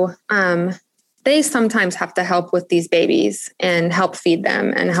so they sometimes have to help with these babies and help feed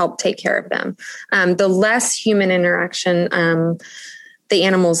them and help take care of them. The less human interaction the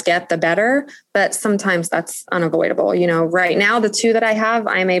animals get, the better. But sometimes that's unavoidable. Right now, the 2 that I have,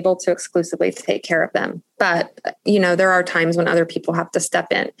 I'm able to exclusively take care of them. But, there are times when other people have to step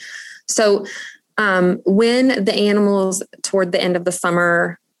in. So when the animals toward the end of the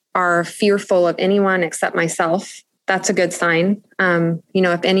summer are fearful of anyone except myself, that's a good sign.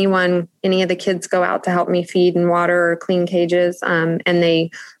 If any of the kids go out to help me feed and water or clean cages, and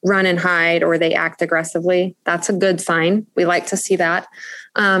they run and hide or they act aggressively, that's a good sign. We like to see that.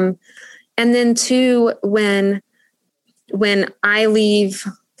 And then 2, when I leave,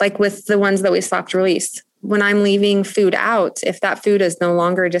 like with the ones that we stopped release, when I'm leaving food out, if that food is no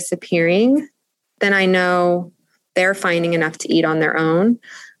longer disappearing, then I know they're finding enough to eat on their own.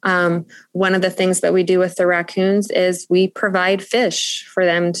 One of the things that we do with the raccoons is we provide fish for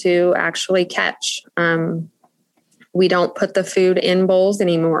them to actually catch. We don't put the food in bowls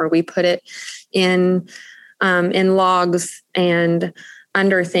anymore. We put it in logs and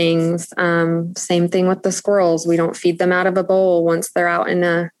under things. Same thing with the squirrels. We don't feed them out of a bowl. Once they're out in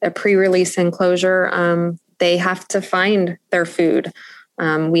a pre-release enclosure, they have to find their food.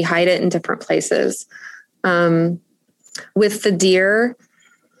 We hide it in different places. With the deer,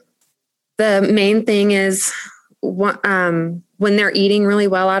 the main thing is when they're eating really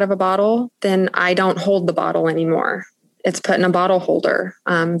well out of a bottle, then I don't hold the bottle anymore. It's put in a bottle holder.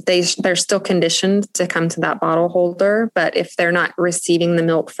 They're still conditioned to come to that bottle holder, but if they're not receiving the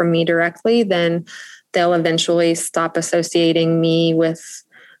milk from me directly, then they'll eventually stop associating me with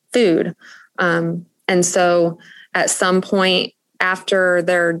food. And so at some point after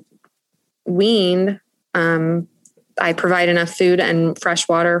they're weaned, I provide enough food and fresh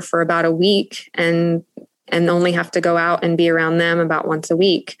water for about a week and only have to go out and be around them about once a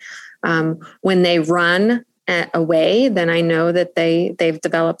week. When they run away, then I know that they've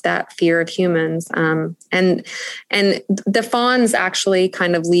developed that fear of humans. And the fawns actually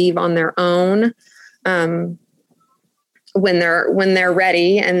kind of leave on their own when they're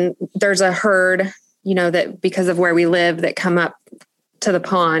ready. And there's a herd, that because of where we live, that come up to the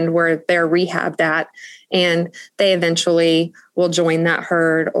pond where they're rehabbed at, and they eventually will join that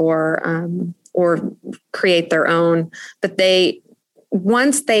herd or create their own. But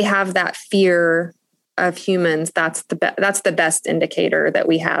once they have that fear of humans, that's the best indicator that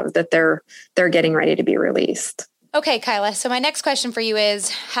we have that they're getting ready to be released. Okay, Kyla. So my next question for you is,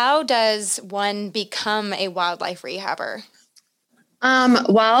 how does one become a wildlife rehabber?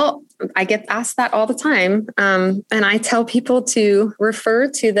 Well, I get asked that all the time. And I tell people to refer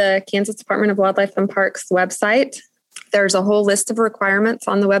to the Kansas Department of Wildlife and Parks website. There's a whole list of requirements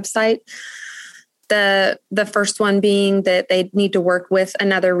on the website. The first one being that they need to work with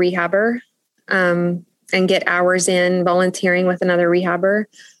another rehabber, and get hours in volunteering with another rehabber.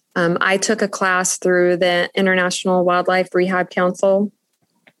 I took a class through the International Wildlife Rehab Council.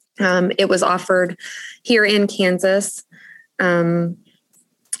 It was offered here in Kansas.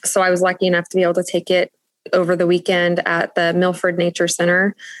 So I was lucky enough to be able to take it over the weekend at the Milford Nature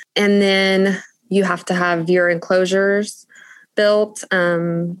Center. And then you have to have your enclosures built.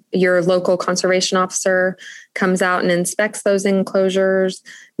 Your local conservation officer comes out and inspects those enclosures,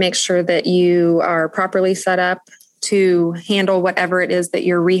 makes sure that you are properly set up to handle whatever it is that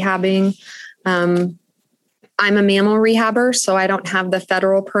you're rehabbing. I'm a mammal rehabber, so I don't have the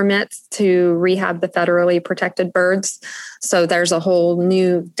federal permits to rehab the federally protected birds. So there's a whole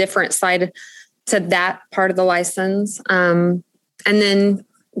new different side to that part of the license. And then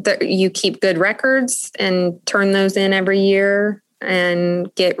you keep good records and turn those in every year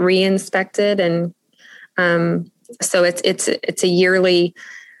and get re-inspected. And so it's a yearly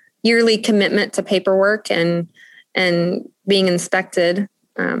commitment to paperwork and being inspected.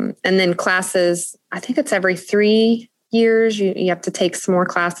 And then classes, I think it's every 3 years, you have to take some more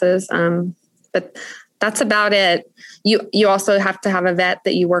classes. But that's about it. You also have to have a vet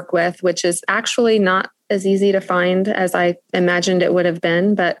that you work with, which is actually not as easy to find as I imagined it would have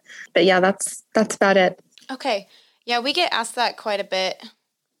been. But yeah, that's about it. Okay. Yeah, we get asked that quite a bit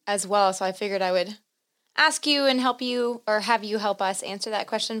as well. So I figured I would ask you and help you, or have you help us answer that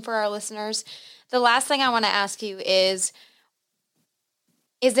question for our listeners. The last thing I want to ask you is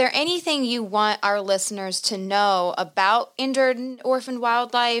there anything you want our listeners to know about injured and orphaned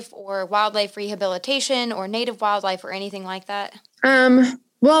wildlife or wildlife rehabilitation or native wildlife or anything like that?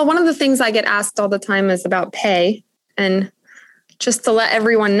 Well, one of the things I get asked all the time is about pay. And just to let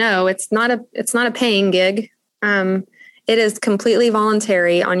everyone know, it's not a paying gig. It is completely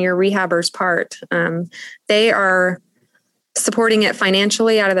voluntary on your rehabber's part. They are supporting it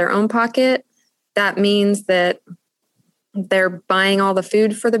financially out of their own pocket. That means that they're buying all the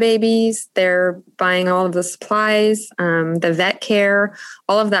food for the babies. They're buying all of the supplies, the vet care,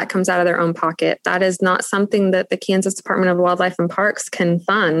 all of that comes out of their own pocket. That is not something that the Kansas Department of Wildlife and Parks can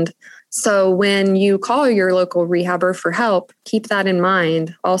fund. So when you call your local rehabber for help, keep that in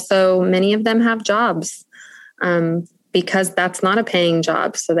mind. Also, many of them have jobs because that's not a paying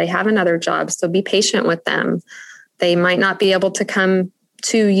job. So they have another job. So be patient with them. They might not be able to come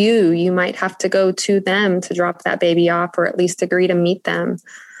to you. You might have to go to them to drop that baby off, or at least agree to meet them.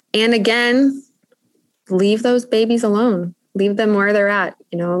 And again, leave those babies alone. Leave them where they're at.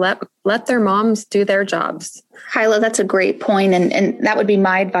 Let their moms do their jobs. Kyla, that's a great point. And that would be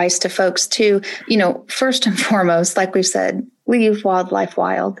my advice to folks too. First and foremost, like we've said, leave wildlife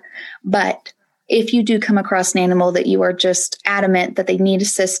wild. But if you do come across an animal that you are just adamant that they need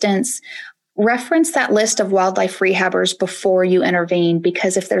assistance, reference that list of wildlife rehabbers before you intervene,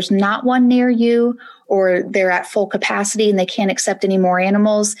 because if there's not one near you, or they're at full capacity and they can't accept any more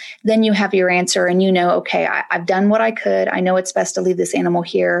animals, then you have your answer and okay, I've done what I could. I know it's best to leave this animal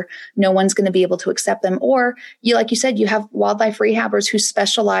here. No one's going to be able to accept them. Or like you said, you have wildlife rehabbers who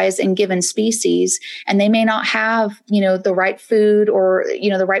specialize in given species, and they may not have, the right food or,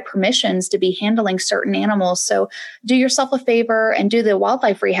 the right permissions to be handling certain animals. So do yourself a favor and do the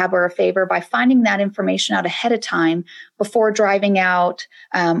wildlife rehabber a favor by finding that information out ahead of time before driving out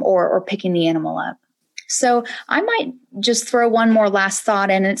or picking the animal up. So I might just throw one more last thought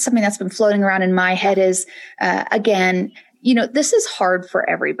in, and it's something that's been floating around in my head is, again, this is hard for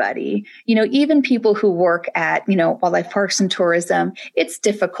everybody. Even people who work at, wildlife parks and tourism, it's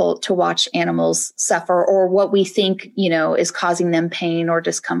difficult to watch animals suffer, or what we think, is causing them pain or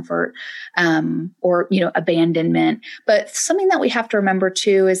discomfort, or, abandonment. But something that we have to remember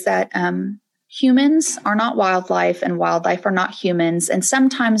too is that, humans are not wildlife and wildlife are not humans. And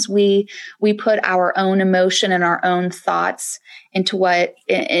sometimes we put our own emotion and our own thoughts into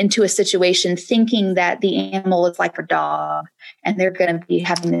a situation thinking that the animal is like our dog and they're going to be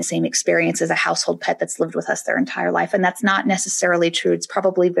having the same experience as a household pet that's lived with us their entire life. And that's not necessarily true. It's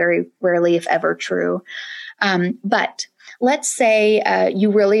probably very rarely, if ever, true. But let's say you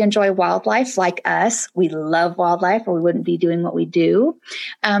really enjoy wildlife like us. We love wildlife, or we wouldn't be doing what we do.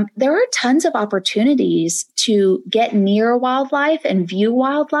 There are tons of opportunities to get near wildlife and view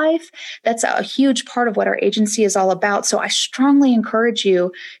wildlife. That's a huge part of what our agency is all about. So I strongly encourage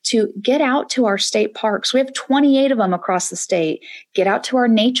you to get out to our state parks. We have 28 of them across the state. Get out to our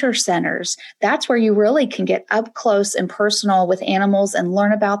nature centers. That's where you really can get up close and personal with animals and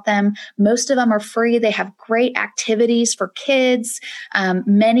learn about them. Most of them are free. They have great activities for kids,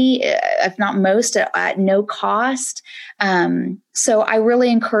 many, if not most, at no cost. So I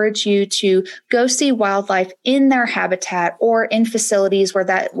really encourage you to go see wildlife in their habitat or in facilities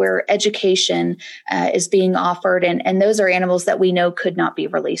where education is being offered. And those are animals that we know could not be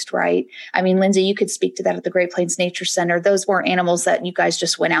released, right? I mean, Lindsay, you could speak to that at the Great Plains Nature Center. Those weren't animals that you guys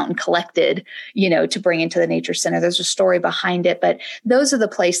just went out and collected, to bring into the Nature Center. There's a story behind it, but those are the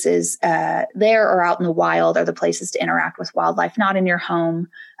places there or out in the wild are the places to interact with wildlife, not in your home,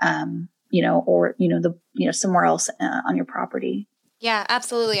 or somewhere else on your property. Yeah,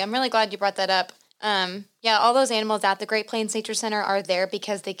 absolutely. I'm really glad you brought that up. All those animals at the Great Plains Nature Center are there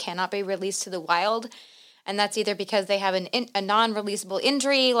because they cannot be released to the wild. And that's either because they have a non-releasable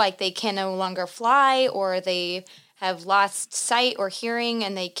injury, like they can no longer fly, or they have lost sight or hearing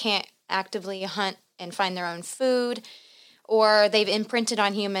and they can't actively hunt and find their own food, or they've imprinted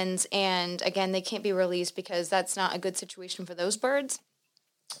on humans and, again, they can't be released because that's not a good situation for those birds.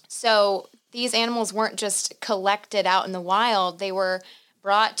 So these animals weren't just collected out in the wild. They were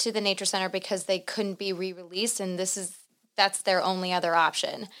brought to the Nature Center because they couldn't be re-released, and that's their only other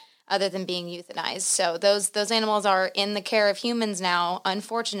option other than being euthanized. So those animals are in the care of humans now,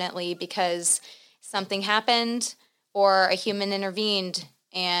 unfortunately, because something happened or a human intervened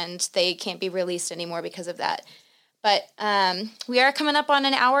and they can't be released anymore because of that. But we are coming up on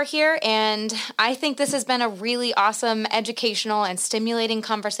an hour here, and I think this has been a really awesome, educational, and stimulating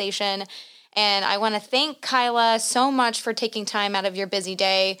conversation. And I want to thank Kyla so much for taking time out of your busy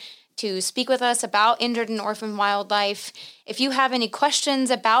day to speak with us about injured and orphaned wildlife. If you have any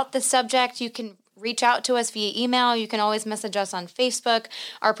questions about the subject, you can reach out to us via email. You can always message us on Facebook.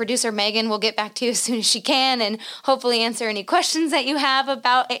 Our producer, Megan, will get back to you as soon as she can and hopefully answer any questions that you have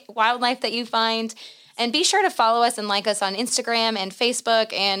about wildlife that you find. And be sure to follow us and like us on Instagram and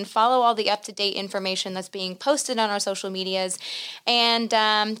Facebook, and follow all the up-to-date information that's being posted on our social medias. And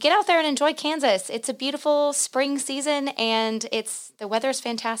get out there and enjoy Kansas. It's a beautiful spring season, and the weather's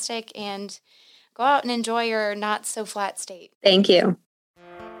fantastic. And go out and enjoy your not-so-flat state. Thank you.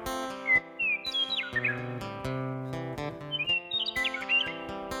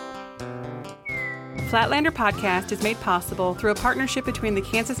 Flatlander Podcast is made possible through a partnership between the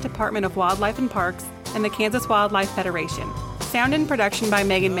Kansas Department of Wildlife and Parks and the Kansas Wildlife Federation. Sound and production by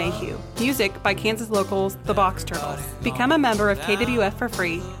Megan Mayhew. Music by Kansas locals, the Box Turtles. Become a member of KWF for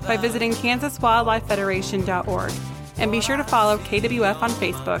free by visiting kansaswildlifefederation.org. And be sure to follow KWF on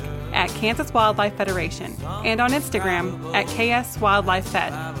Facebook at Kansas Wildlife Federation and on Instagram at KS Wildlife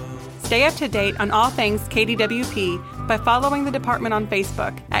Fed. Stay up to date on all things KDWP by following the department on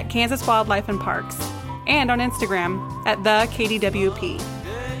Facebook at Kansas Wildlife and Parks and on Instagram at the KDWP.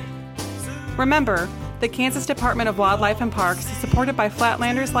 Remember, the Kansas Department of Wildlife and Parks is supported by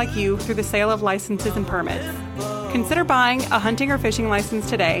Flatlanders like you through the sale of licenses and permits. Consider buying a hunting or fishing license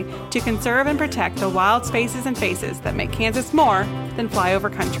today to conserve and protect the wild spaces and faces that make Kansas more than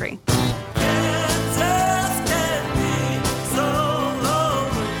flyover country.